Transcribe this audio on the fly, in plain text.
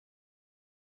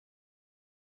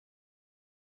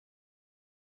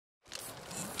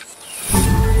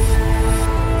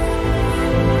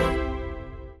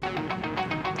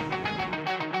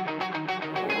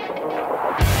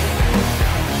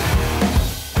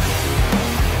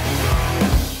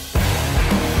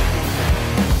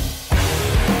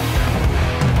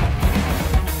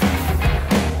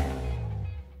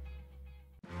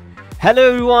Hello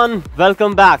everyone,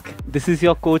 welcome back. This is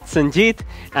your coach Sanjeet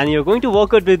and you're going to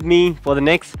work out with me for the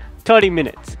next 30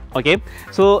 minutes. Okay,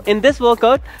 so in this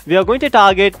workout we are going to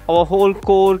target our whole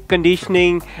core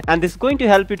conditioning, and this is going to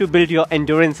help you to build your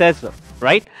endurance as well.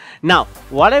 Right now,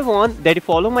 what I want that you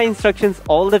follow my instructions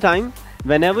all the time.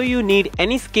 Whenever you need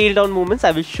any scale down movements,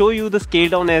 I will show you the scale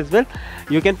down as well.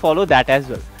 You can follow that as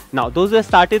well. Now those who have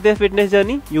started their fitness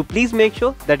journey, you please make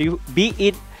sure that you be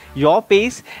in your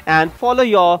pace and follow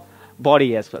your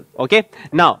body as well. Okay,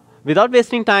 now without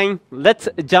wasting time, let's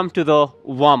jump to the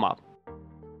warm-up.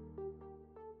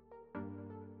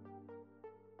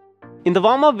 In the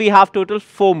warm-up we have total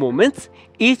 4 movements.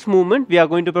 Each movement we are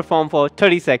going to perform for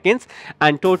 30 seconds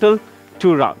and total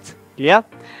 2 rounds. Yeah,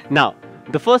 now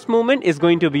the first movement is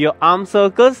going to be your arm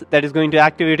circles, that is going to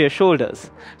activate your shoulders.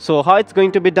 So how it's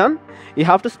going to be done, you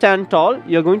have to stand tall.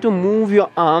 You're going to move your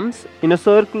arms in a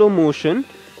circular motion,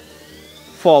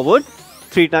 forward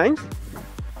 3 times,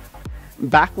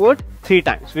 backward 3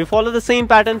 times. We follow the same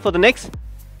pattern for the next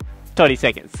 30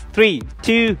 seconds. 3,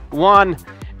 2, 1,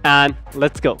 and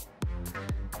let's go.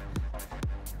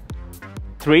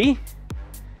 3,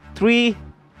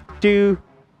 2,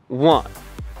 1.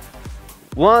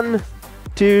 1,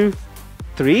 2,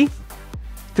 3,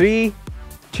 3,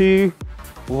 2,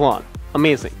 1.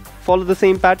 Amazing. Follow the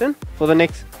same pattern for the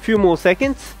next few more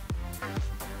seconds.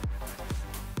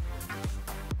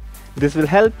 This will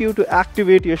help you to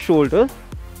activate your shoulder.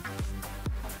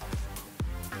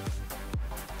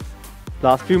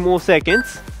 Last few more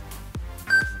seconds.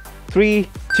 3,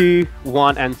 2,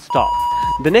 1, and stop.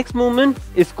 The next movement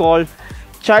is called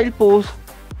child pose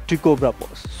to cobra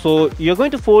pose. So you're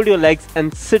going to fold your legs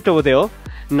and sit over there.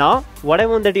 Now what I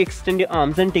want that you extend your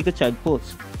arms and take a child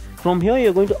pose. From here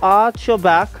you're going to arch your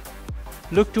back,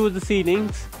 look towards the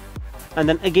ceilings, and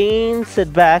then again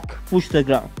sit back, push the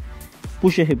ground,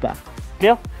 push your hip back.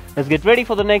 Clear? Let's get ready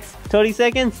for the next 30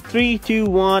 seconds. 3, 2,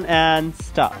 1, and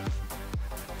start.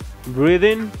 Breathe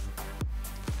in,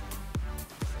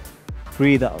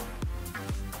 breathe out.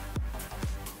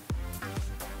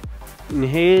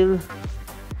 Inhale,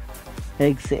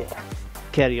 exhale,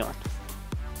 carry on.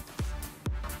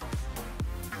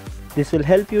 This will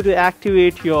help you to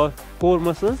activate your core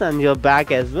muscles and your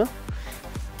back as well.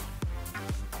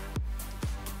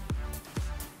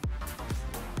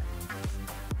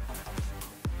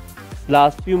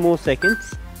 Last few more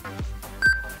seconds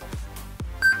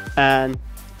and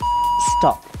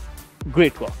stop.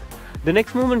 Great work. The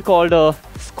next movement called a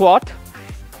squat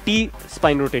T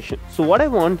spine rotation. So what I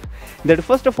want that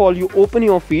first of all you open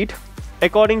your feet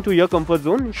according to your comfort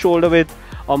zone, shoulder width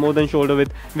or more than shoulder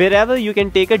width, wherever you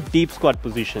can take a deep squat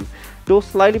position. Toes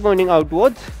slightly pointing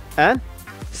outwards and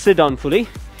sit down fully.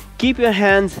 Keep your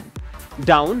hands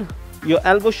down. Your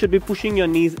elbows should be pushing your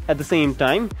knees at the same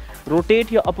time. Rotate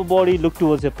your upper body, look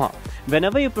towards your palm.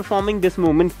 Whenever you're performing this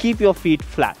movement, keep your feet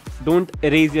flat. Don't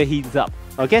raise your heels up.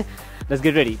 Okay, let's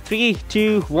get ready. 3,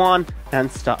 2, 1,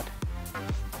 and start.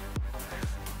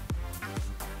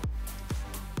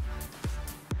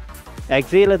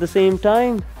 Exhale at the same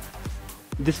time.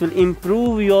 This will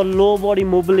improve your lower body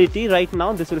mobility right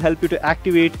now. This will help you to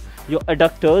activate your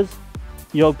adductors,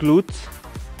 your glutes,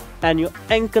 and your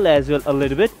ankle as well a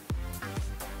little bit.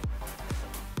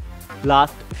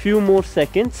 Last few more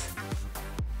seconds.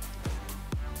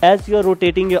 As you are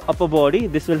rotating your upper body,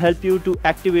 this will help you to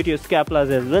activate your scapulas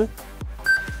as well.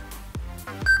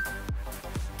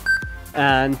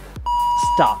 And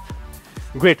stop.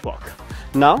 Great work.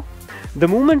 Now the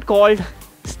movement called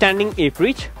standing ape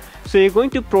reach. So you're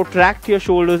going to protract your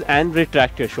shoulders and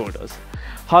retract your shoulders.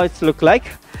 How it's look like?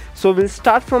 So we'll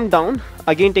start from down.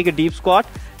 Again, take a deep squat,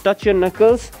 touch your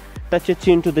knuckles, touch your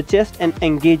chin to the chest, and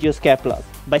engage your scapulas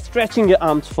by stretching your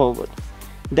arms forward.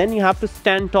 Then you have to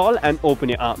stand tall and open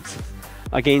your arms.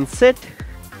 Again, sit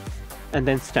and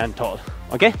then stand tall.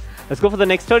 Okay, let's go for the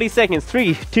next 30 seconds.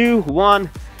 3, 2, 1,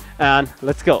 and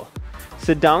let's go.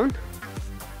 Sit down,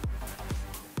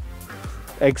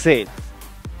 exhale,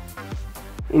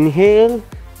 inhale,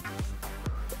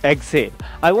 exhale.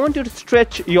 I want you to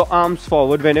stretch your arms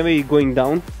forward whenever you're going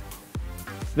down.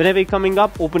 Whenever you're coming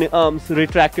up, open your arms,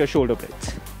 retract your shoulder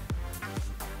blades.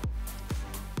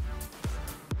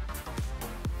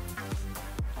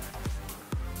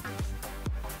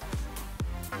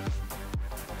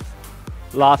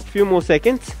 Last few more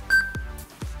seconds.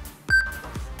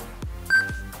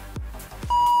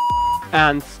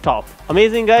 And stop.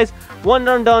 Amazing, guys. 1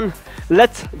 round done.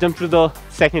 Let's jump to the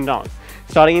second round.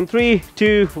 Starting in 3,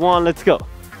 2, 1, let's go.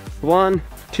 1,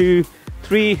 2,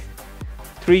 3,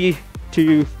 3,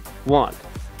 2, 1.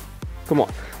 Come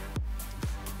on.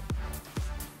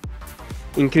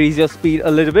 Increase your speed a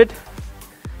little bit.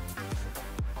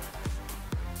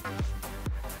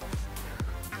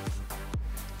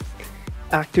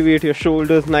 Activate your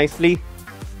shoulders nicely.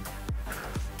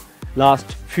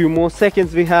 Last few more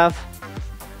seconds we have.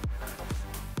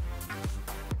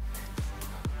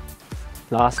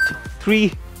 Last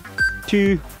 3,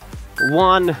 2,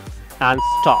 1 and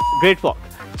stop. Great work.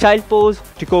 Child pose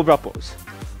to cobra pose.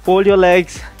 Fold your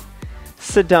legs,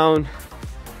 sit down.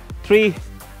 3,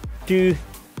 2,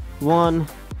 1,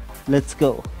 let's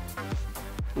go.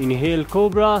 Inhale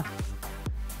cobra,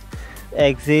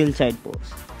 exhale child pose.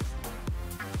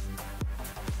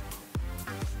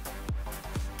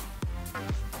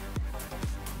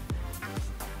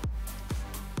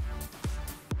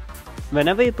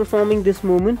 Whenever you're performing this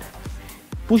movement,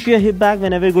 push your hip back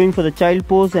whenever you're going for the child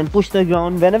pose and push the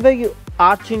ground. Whenever you're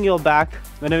arching your back,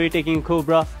 whenever you're taking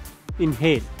cobra,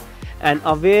 inhale and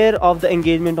aware of the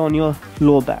engagement on your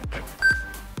lower back.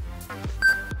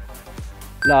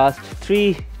 Last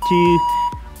 3, 2,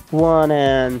 1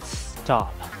 and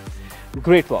stop.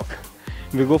 Great work.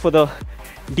 We go for the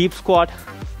deep squat,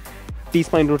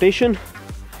 T-spine rotation.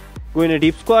 Go in a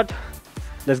deep squat.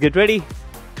 Let's get ready.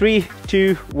 3,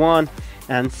 2, 1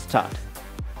 and start.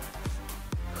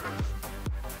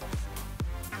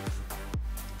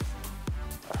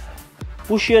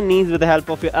 Push your knees with the help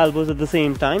of your elbows at the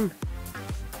same time.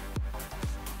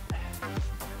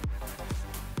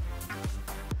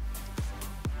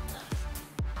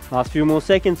 Last few more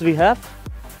seconds we have.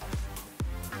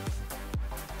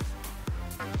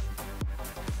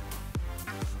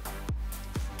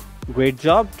 Great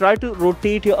job. Try to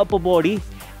rotate your upper body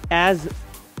as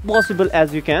possible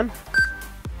as you can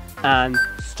and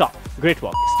stop. Great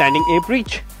work. Standing ape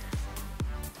reach.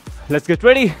 Let's get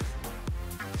ready.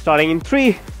 Starting in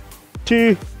 3,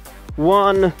 2,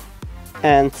 1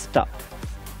 and start.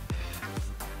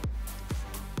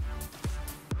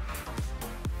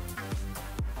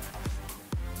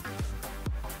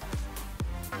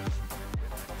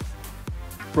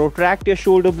 Protract your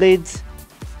shoulder blades,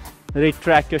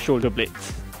 retract your shoulder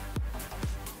blades.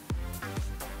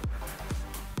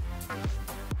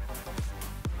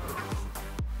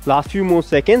 Last few more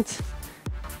seconds.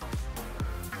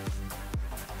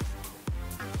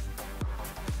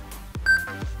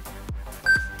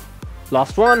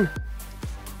 Last one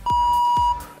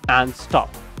and stop.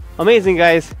 Amazing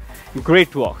guys,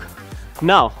 great work.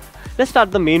 Now let's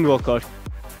start the main workout.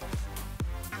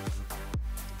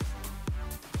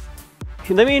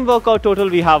 In the main workout total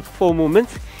we have 4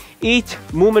 movements. Each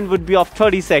movement would be of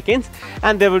 30 seconds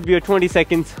and there would be a 20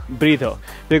 seconds breather.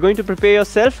 We're going to prepare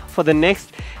yourself for the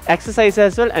next exercise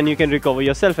as well and you can recover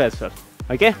yourself as well.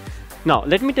 Okay, now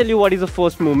let me tell you what is the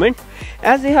first movement.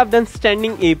 As we have done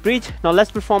standing ape reach, now let's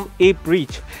perform ape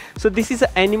reach. So this is an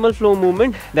animal flow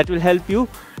movement that will help you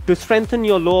to strengthen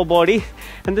your lower body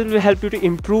and that will help you to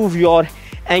improve your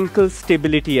ankle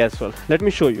stability as well. Let me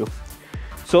show you.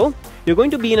 So you're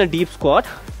going to be in a deep squat.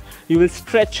 You will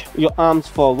stretch your arms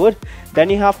forward, then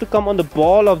you have to come on the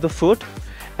ball of the foot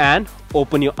and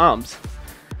open your arms.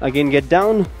 Again get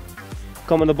down,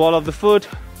 come on the ball of the foot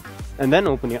and then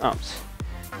open your arms.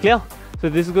 Clear? So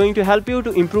this is going to help you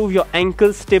to improve your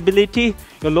ankle stability,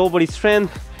 your lower body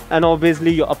strength and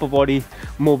obviously your upper body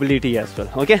mobility as well.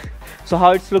 Okay, so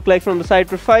how it's look like from the side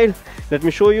profile, let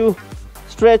me show you.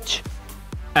 Stretch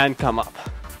and come up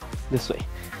this way.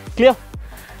 Clear?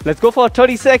 Let's go for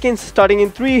 30 seconds starting in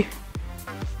 3,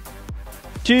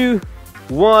 2,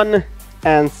 1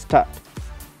 and start.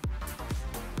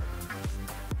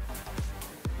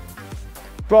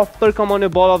 Proper come on your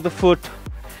ball of the foot.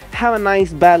 Have a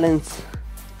nice balance.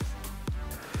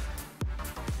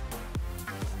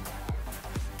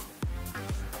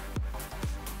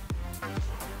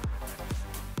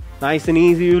 Nice and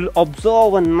easy. You'll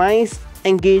observe a nice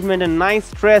engagement and nice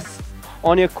stress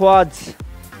on your quads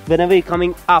whenever you're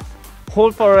coming up.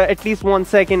 Hold for at least 1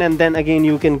 second and then again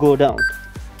you can go down.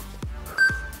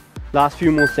 Last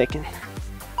few more seconds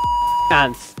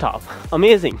and stop.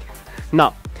 Amazing.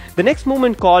 Now the next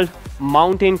movement called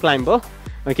mountain climber.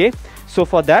 Okay, so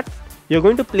for that you're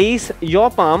going to place your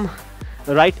palm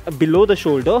right below the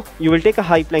shoulder. You will take a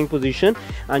high plank position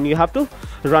and you have to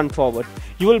run forward.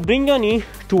 You will bring your knee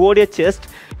toward your chest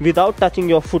without touching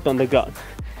your foot on the ground.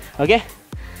 Okay,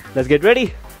 let's get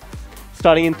ready.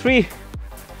 Starting in 3,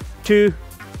 2,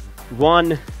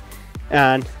 1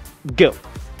 and go.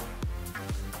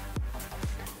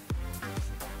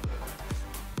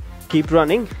 Keep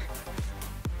running.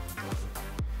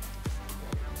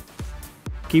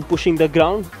 Keep pushing the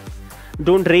ground.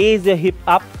 Don't raise your hip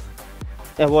up.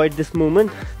 Avoid this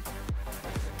movement.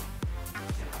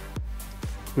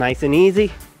 Nice and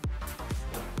easy.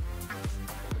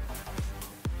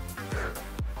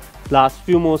 Last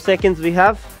few more seconds we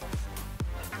have.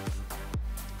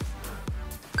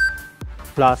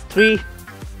 Last 3,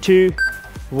 2,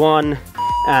 1,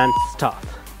 and stop.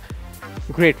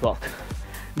 Great work.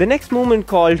 The next movement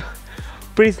called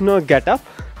prisoner get up.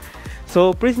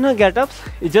 So prisoner get ups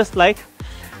is just like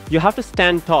you have to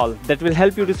stand tall. That will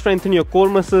help you to strengthen your core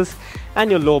muscles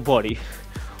and your lower body.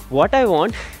 What I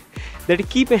want that you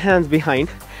keep your hands behind,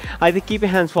 either keep your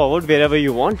hands forward wherever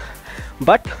you want,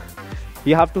 but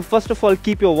you have to first of all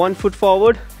keep your one foot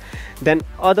forward, then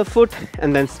other foot,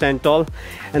 and then stand tall,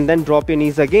 and then drop your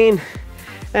knees again,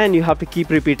 and you have to keep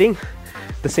repeating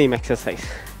the same exercise.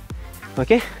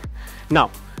 Okay, now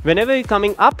whenever you're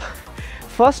coming up,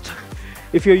 first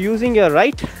if you're using your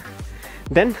right,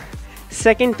 then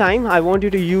second time I want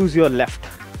you to use your left.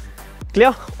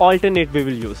 Clear? Alternate we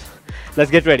will use.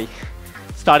 Let's get ready.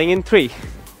 Starting in 3,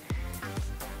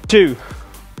 2,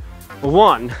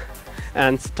 1,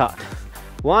 and start.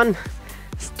 1,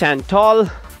 stand tall,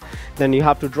 then you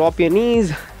have to drop your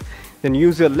knees, then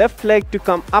use your left leg to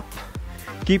come up.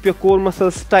 Keep your core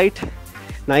muscles tight,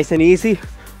 nice and easy.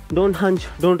 Don't hunch,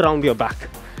 don't round your back.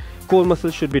 Core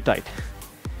muscles should be tight.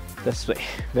 This way,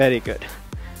 very good.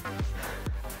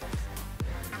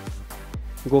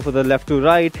 Go for the left to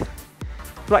right,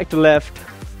 right to left,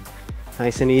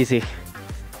 nice and easy.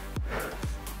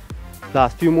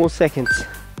 Last few more seconds.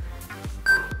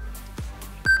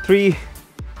 3,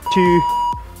 2,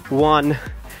 1,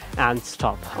 and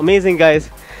stop. Amazing, guys.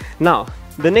 Now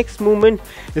the next movement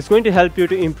is going to help you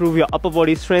to improve your upper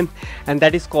body strength, and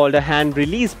that is called a hand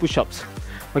release push-ups.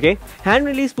 Okay, hand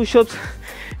release push-ups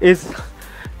is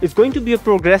going to be a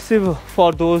progressive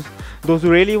for those who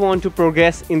really want to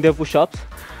progress in their push-ups.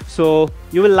 So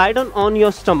you will lie down on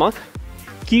your stomach,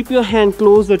 keep your hand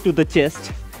closer to the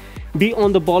chest, be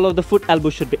on the ball of the foot, elbow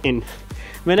should be in.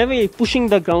 Whenever you're pushing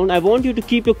the ground, I want you to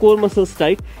keep your core muscles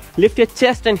tight, lift your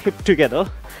chest and hip together,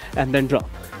 and then drop.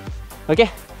 Okay,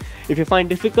 if you find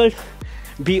difficult,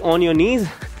 be on your knees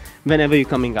whenever you're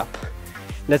coming up.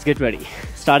 Let's get ready.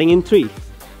 Starting in 3,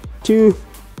 2,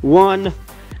 1,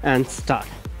 and start.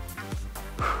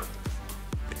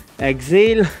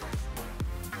 Exhale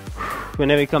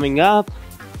whenever you're coming up.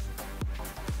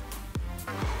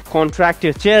 Contract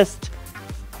your chest.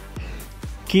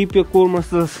 Keep your core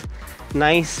muscles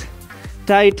nice,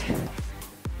 tight.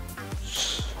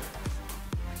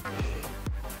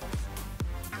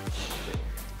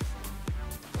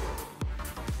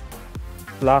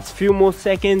 Last few more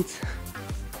seconds.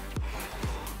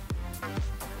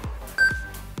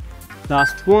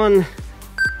 Last one,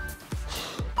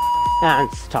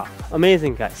 and stop.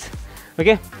 Amazing, guys.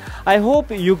 Okay, I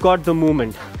hope you got the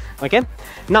movement. Okay,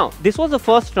 now this was the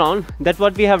first round that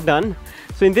what we have done.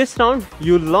 So in this round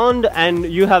you learned and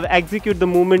you have executed the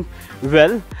movement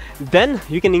well. Then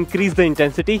you can increase the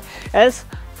intensity. As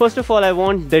first of all, I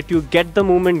want that you get the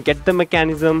movement, get the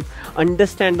mechanism,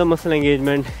 understand the muscle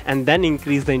engagement, and then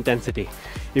increase the intensity.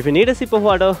 If you need a sip of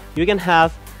water, you can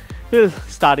have. We'll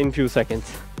start in few seconds.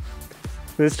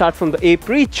 We'll start from the ape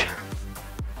reach.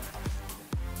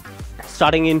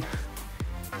 Starting in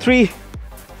 3,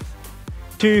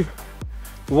 2,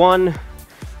 1.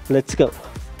 Let's go.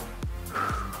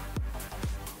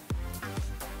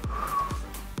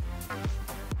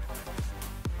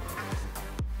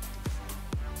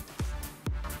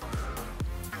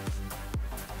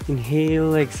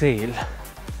 Inhale, exhale.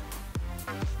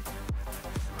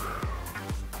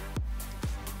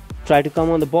 Try to come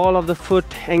on the ball of the foot.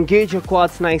 Engage your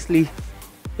quads nicely.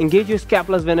 Engage your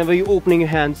scapulas whenever you're opening your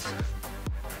hands.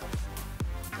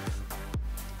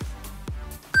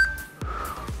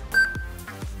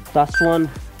 Last one.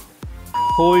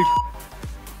 Hold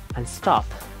and stop.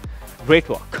 Great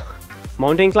work.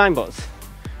 Mountain climbers.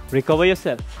 Recover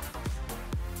yourself.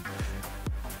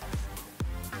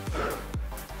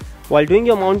 While doing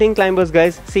your mountain climbers,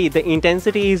 guys, see the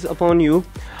intensity is upon you,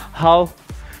 how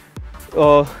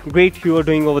great you are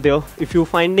doing over there. If you're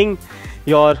finding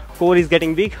your core is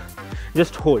getting weak,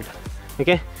 just hold.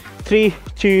 Okay, 3,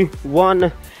 2,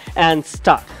 1, and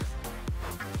start.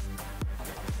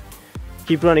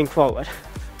 Keep running forward.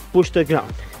 Push the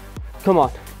ground. Come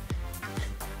on.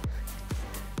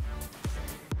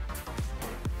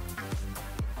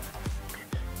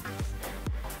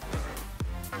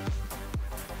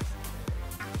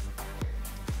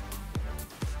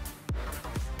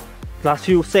 Last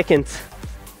few seconds.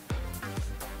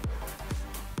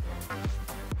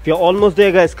 You're almost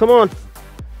there, guys. Come on.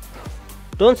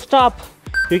 Don't stop.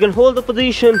 You can hold the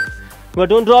position, but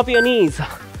don't drop your knees.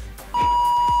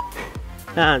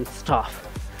 And stop.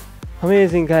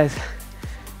 Amazing, guys.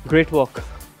 Great work.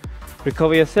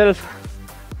 Recover yourself.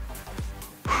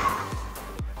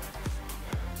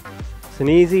 It's an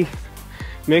easy.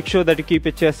 Make sure that you keep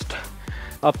your chest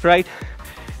upright.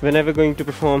 whenever going to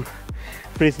perform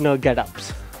prisoner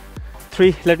get-ups.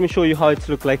 3, let me show you how it's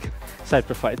look like side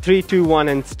profile. 3, 2, 1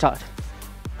 and start.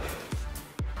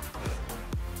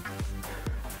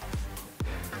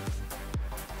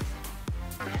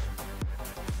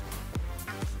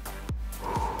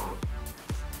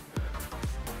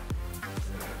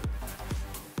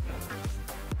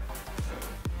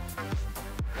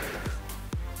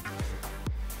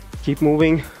 Keep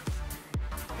moving.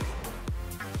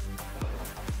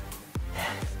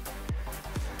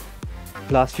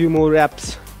 Last few more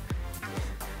reps.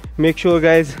 Make sure,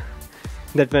 guys,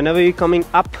 that whenever you're coming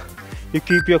up, you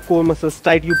keep your core muscles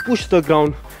tight. You push the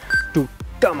ground to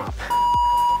come up.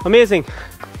 Amazing.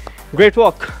 Great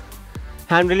work.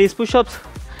 Hand release push-ups.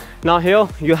 Now here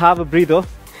you have a breather.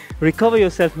 Recover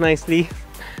yourself nicely,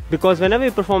 because whenever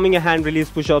you're performing a hand release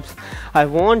push-ups, I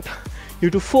want you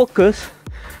to focus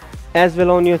as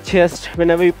well on your chest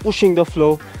whenever you're pushing the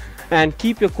floor, and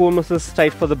keep your core muscles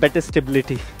tight for the better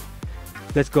stability.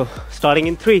 Let's go. Starting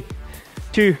in 3,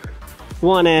 2,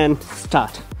 1 and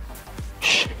start.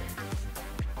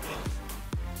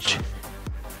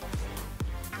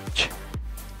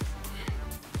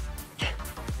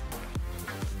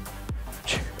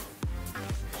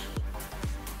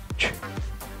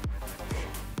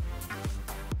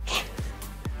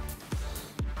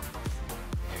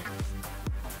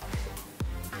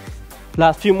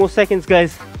 Last few more seconds,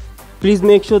 guys. Please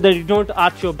make sure that you don't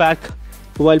arch your back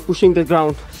while pushing the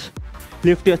ground.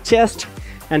 Lift your chest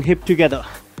and hip together.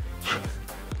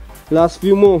 Last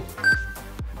few more.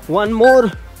 One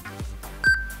more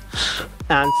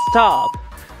and stop.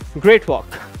 Great work.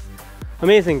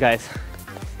 Amazing, guys.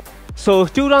 So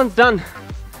 2 rounds done.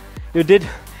 You did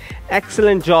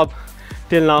excellent job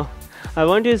till now. I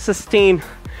want you to sustain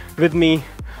with me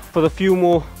for the few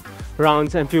more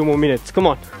rounds and few more minutes. Come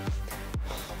on.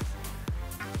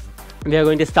 We are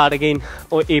going to start again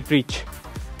or ape reach.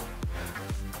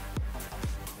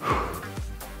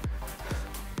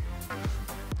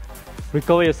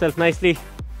 Recover yourself nicely.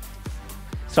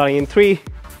 Starting in 3,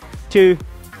 2,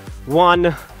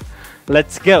 1.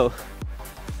 Let's go.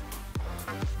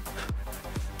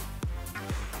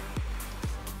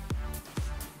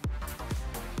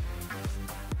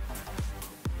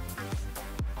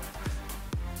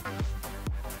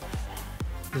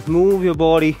 Just move your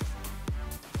body.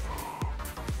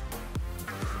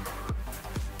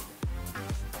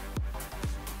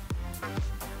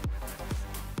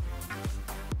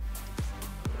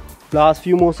 Last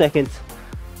few more seconds.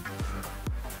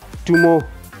 2 more.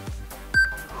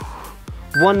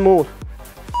 1 more.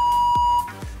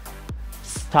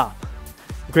 Stop.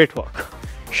 Great work.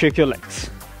 Shake your legs.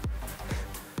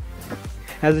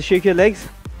 As you shake your legs,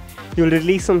 you'll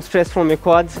release some stress from your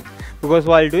quads, because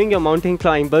while doing your mountain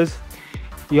climbers,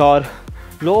 your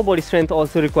lower body strength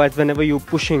also requires whenever you're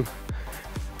pushing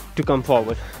to come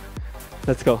forward.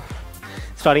 Let's go.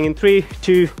 Starting in 3,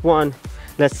 2, 1.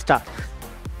 Let's start.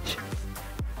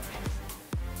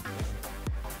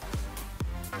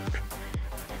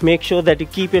 Make sure that you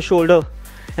keep your shoulder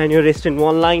and your wrist in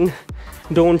one line.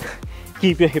 Don't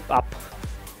keep your hip up.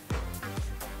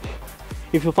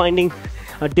 If you're finding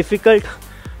it difficult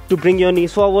to bring your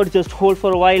knees forward, just hold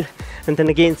for a while and then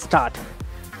again start.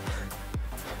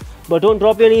 But don't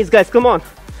drop your knees, guys. Come on.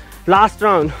 Last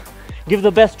round. Give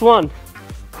the best one.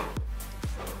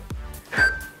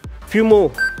 Few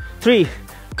more. 3,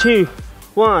 2,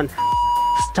 1.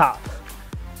 Stop.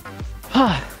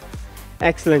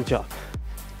 Excellent job.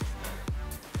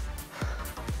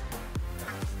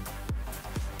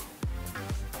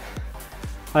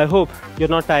 I hope you're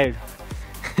not tired.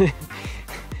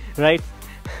 Right?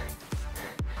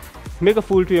 Make a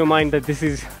fool to your mind that this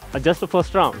is just the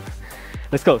first round.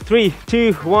 Let's go. 3,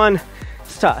 2, 1,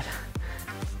 start.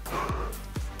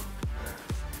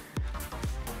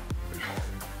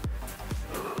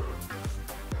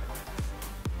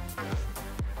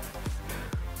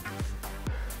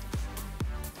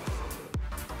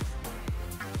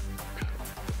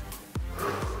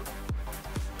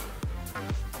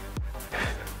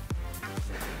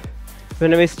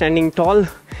 Whenever you're standing tall,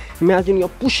 imagine you're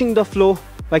pushing the floor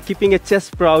by keeping your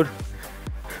chest proud.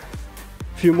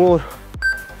 Few more.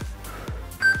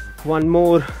 1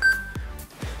 more.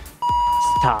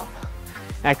 Stop.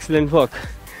 Excellent work.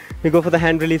 We go for the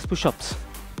hand release push-ups.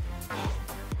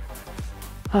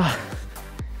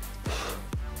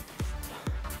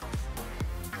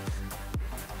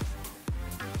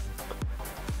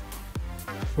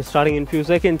 We're starting in few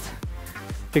seconds.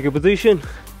 Take your position.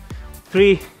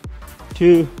 3,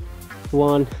 2,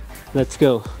 1, let's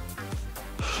go.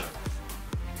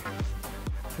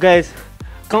 Guys,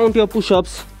 count your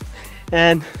push-ups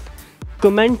and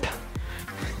comment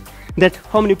that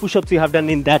how many push-ups you have done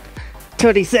in that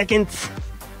 30 seconds.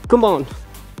 Come on.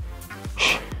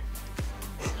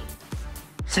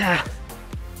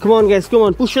 Come on guys, come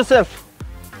on, push yourself.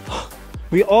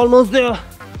 We're almost there.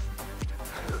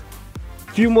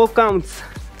 Few more counts.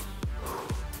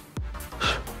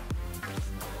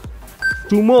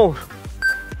 2 more.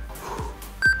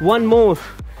 1 more.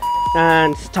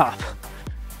 And stop.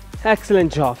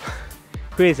 Excellent job.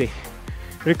 Crazy.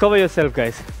 Recover yourself,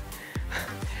 guys.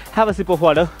 Have a sip of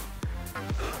water.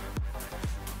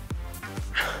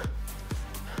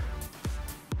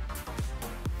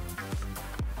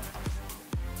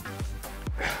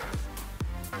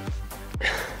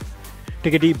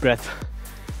 Take a deep breath.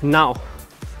 Now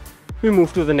we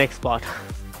move to the next part.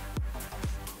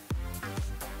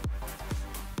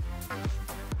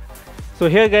 So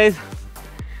here guys,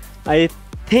 I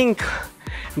think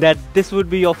that this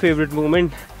would be your favorite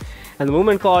movement, and the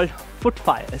movement called foot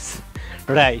fires.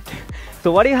 Right.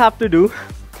 So what you have to do,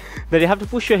 that you have to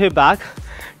push your hip back,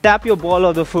 tap your ball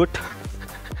of the foot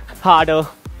harder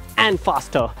and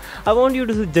faster. I want you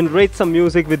to generate some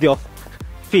music with your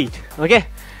feet. Okay,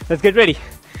 let's get ready.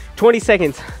 20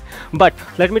 seconds. But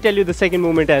let me tell you the second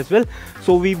movement as well,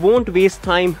 so we won't waste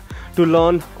time to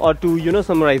learn or to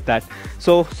summarize that.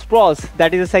 So sprawls,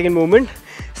 that is the second movement.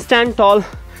 Stand tall,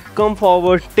 come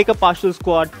forward, take a partial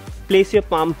squat, place your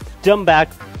palm, jump back,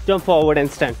 jump forward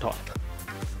and stand tall.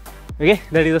 Okay,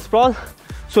 that is a sprawl.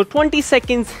 So 20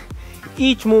 seconds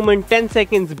each movement, 10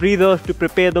 seconds breather to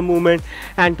prepare the movement,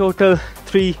 and total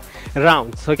 3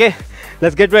 rounds. Okay,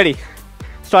 let's get ready.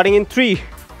 Starting in 3,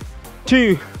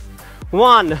 2,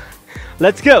 1,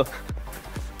 let's go.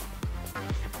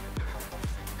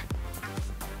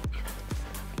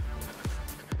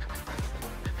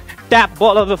 Tap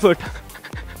ball of the foot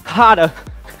harder,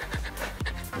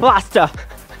 faster,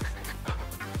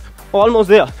 almost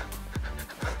there.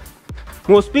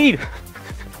 More speed.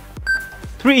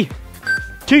 3,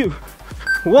 2,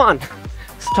 1,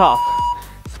 stop.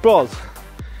 Sprawls.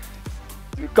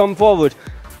 Come forward.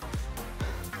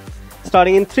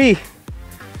 Starting in 3,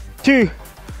 2,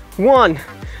 1,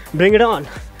 bring it on.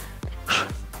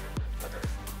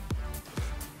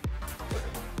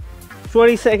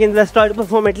 20 seconds. Let's try to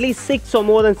perform at least 6 or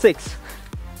more than 6.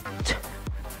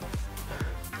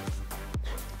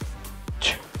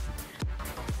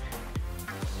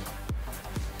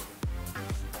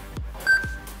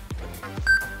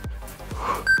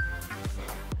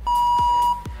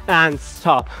 And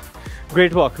stop.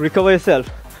 Great work. Recover yourself.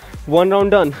 1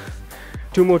 round done.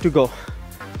 2 more to go.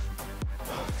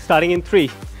 Starting in 3,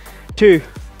 2,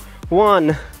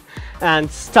 1, and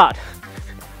start.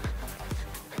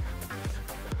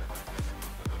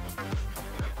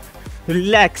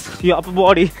 Relax your upper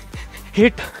body.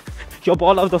 Hit your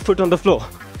ball of the foot on the floor.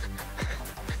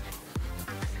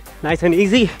 Nice and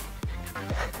easy,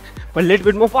 but a little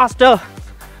bit more faster.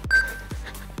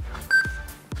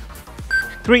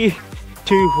 3,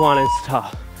 2, 1, and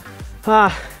stop.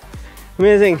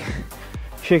 Amazing.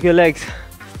 Shake your legs.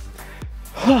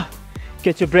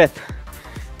 Get your breath.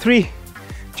 3,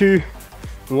 2,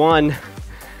 1,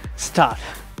 start.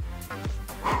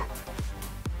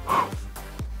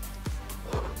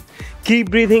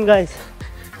 Keep breathing, guys.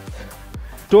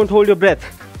 Don't hold your breath.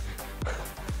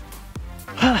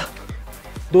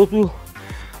 Those who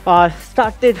are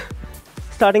starting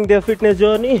their fitness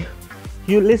journey,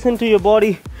 you listen to your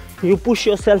body, you push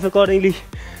yourself accordingly.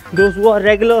 Those who are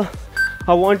regular,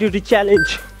 I want you to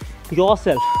challenge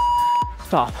yourself.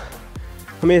 Stop.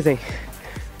 Amazing.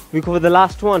 We go for the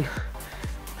last one.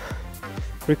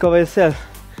 Recover yourself.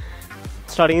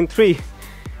 Starting in 3,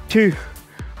 2,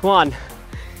 1,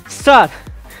 start.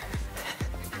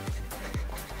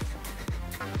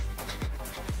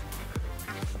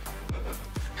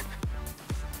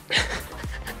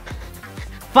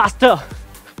 Faster.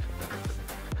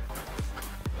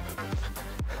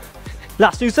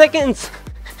 Last 2 seconds.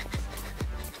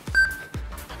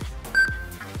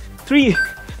 3,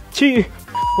 2,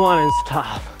 1, and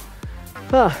stop.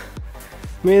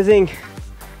 Amazing.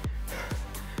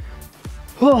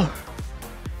 Go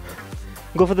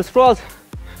for the sprawls.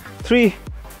 3,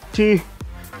 2,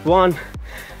 1,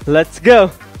 let's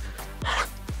go.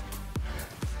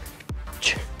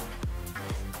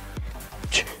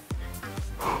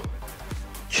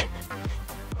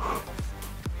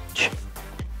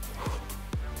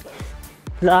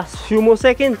 Last few more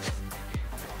seconds.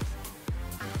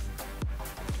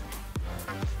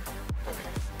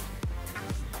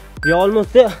 We're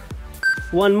almost there.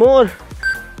 1 more.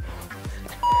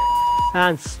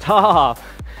 And stop.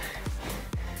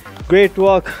 Great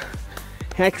work.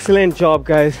 Excellent job,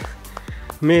 guys.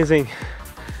 Amazing.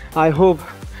 I hope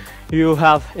you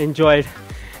have enjoyed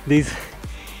this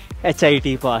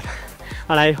HIIT part,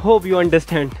 and I hope you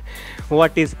understand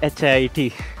what is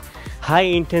HIIT, high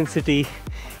intensity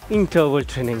interval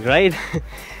training, right?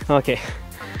 Okay,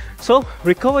 so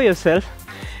recover yourself,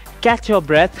 catch your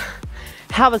breath,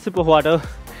 have a sip of water,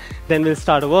 then we'll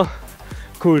start our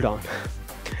cool down.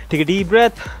 Take a deep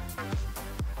breath.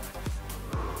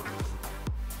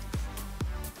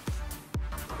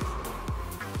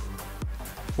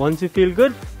 Once you feel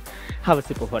good, have a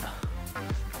sip of water.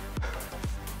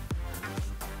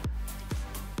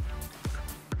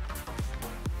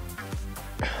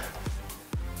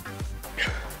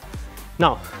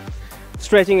 Now,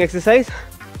 stretching exercise.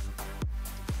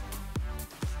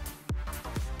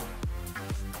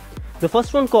 The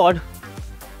first one called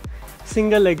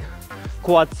single leg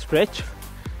quad stretch.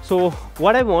 So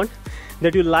what I want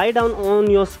that you lie down on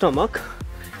your stomach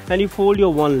and you fold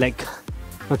your one leg,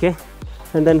 okay,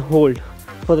 and then hold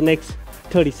for the next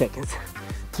 30 seconds.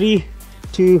 3,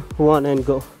 2, 1 and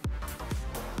go.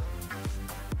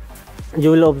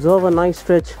 You will observe a nice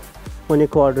stretch on your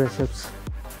quadriceps.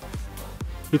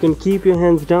 You can keep your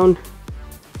hands down.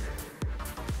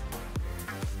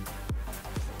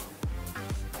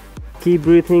 Keep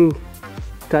breathing.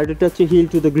 Try to touch your heel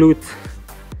to the glutes.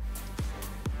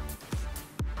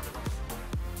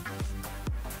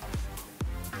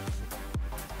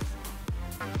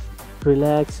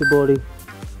 Relax your body.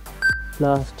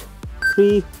 Last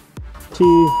 3,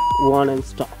 2, 1 and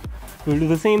stop. We'll do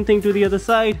the same thing to the other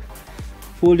side.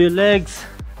 Fold your legs.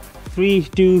 3,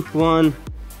 2, 1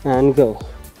 and go.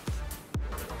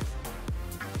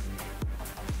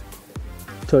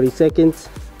 30 seconds.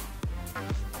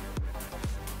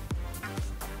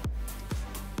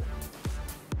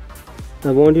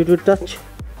 I want you to touch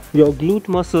your glute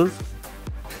muscles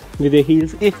with your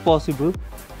heels if possible,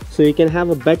 so you can have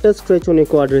a better stretch on your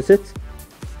quadriceps.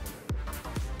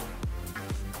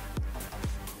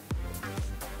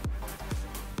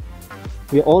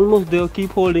 We're almost there.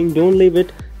 Keep holding, don't leave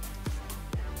it.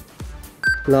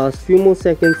 Last few more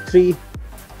seconds. 3,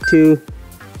 2,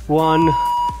 1,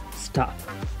 stop.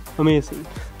 Amazing.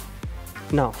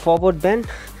 Now forward bend.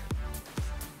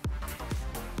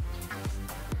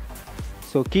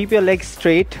 So keep your legs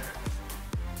straight.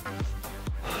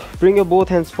 Bring your both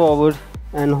hands forward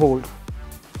and hold.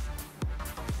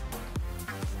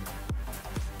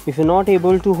 If you're not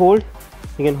able to hold,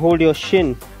 you can hold your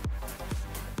shin.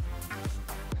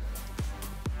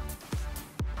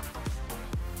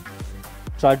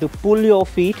 Try to pull your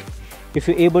feet. If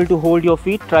you're able to hold your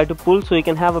feet, try to pull so you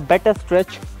can have a better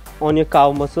stretch on your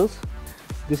calf muscles.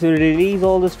 This will release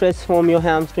all the stress from your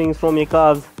hamstrings, from your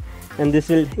calves, and this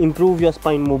will improve your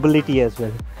spine mobility as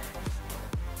well.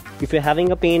 If you're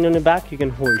having a pain on your back, you can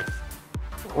hold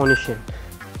on your shin.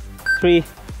 3,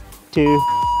 2,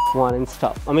 1 and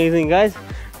stop. Amazing, guys.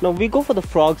 Now we go for the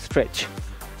frog stretch.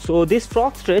 So this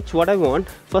frog stretch, what I want,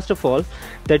 first of all,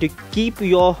 that you keep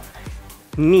your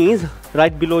knees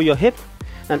right below your hip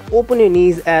and open your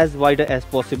knees as wider as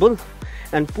possible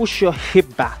and push your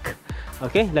hip back.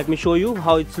 Okay, let me show you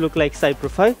how it's look like side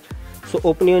profile. So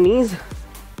open your knees,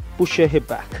 push your hip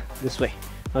back this way.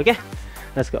 Okay,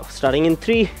 let's go. Starting in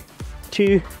 3,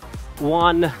 2,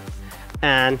 1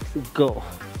 and go.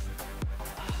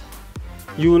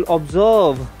 You will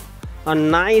observe a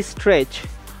nice stretch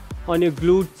on your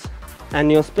glutes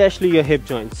and especially your hip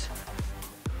joints.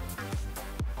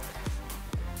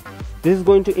 This is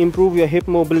going to improve your hip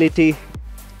mobility.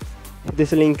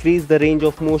 This will increase the range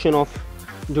of motion of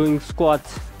doing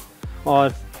squats,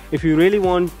 or if you really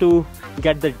want to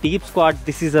get the deep squat,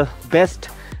 this is a best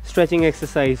stretching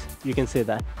exercise, you can say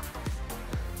that.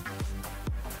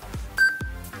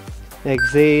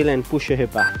 Exhale and push your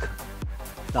hip back.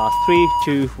 Last 3,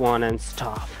 2, 1 and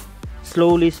stop.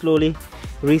 Slowly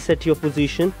reset your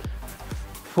position.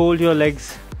 Fold your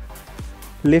legs,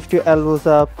 lift your elbows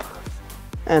up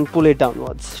and pull it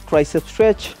downwards. Tricep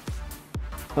stretch.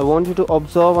 I want you to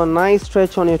observe a nice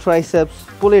stretch on your triceps.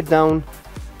 Pull it down,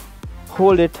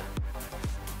 hold it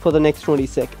for the next 20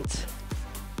 seconds.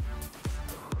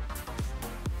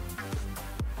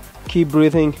 Keep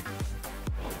breathing.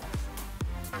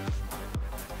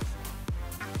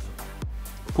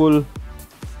 Pull.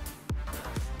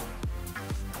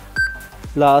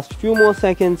 Last few more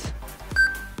seconds.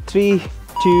 3,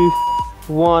 2,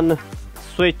 1.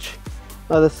 Switch.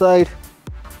 Other side.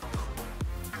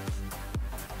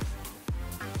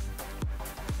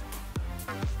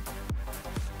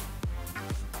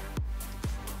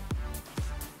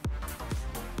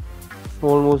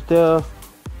 Almost there.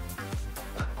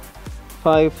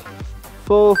 5,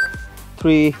 4,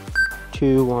 3,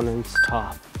 2, 1, and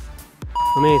stop.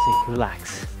 Amazing.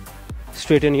 Relax.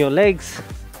 Straighten your legs.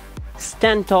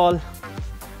 Stand tall.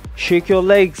 Shake your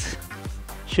legs.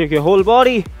 Shake your whole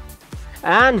body.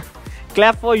 And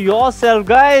clap for yourself,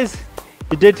 guys.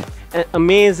 You did an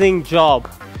amazing job.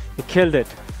 You killed it.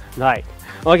 Right.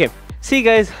 Okay. See,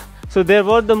 guys. So there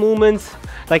were the movements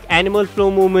like animal flow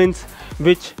movements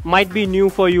which might be new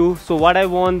for you. So what I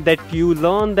want that you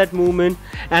learn that movement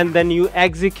and then you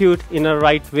execute in a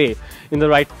right way, in the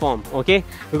right form, okay?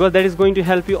 Because that is going to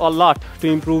help you a lot to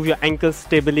improve your ankle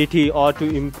stability or to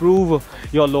improve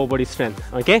your lower body strength,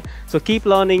 okay? So keep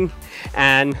learning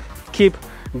and keep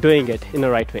doing it in the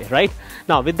right way, right?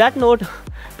 Now with that note,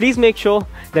 please make sure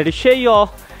that you share your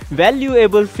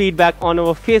valuable feedback on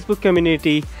our Facebook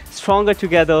community, Stronger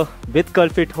Together with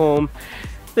Cult Fit Home.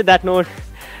 With that note,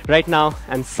 right now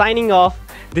I'm signing off.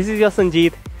 This is your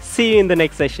Sanjeet. See you in the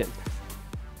next session.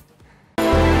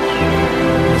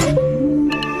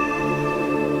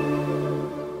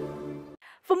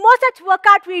 For more such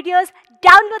workout videos,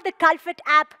 download the Cult Fit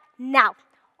app now.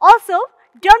 Also,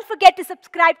 don't forget to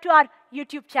subscribe to our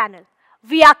YouTube channel.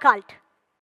 We are Cult.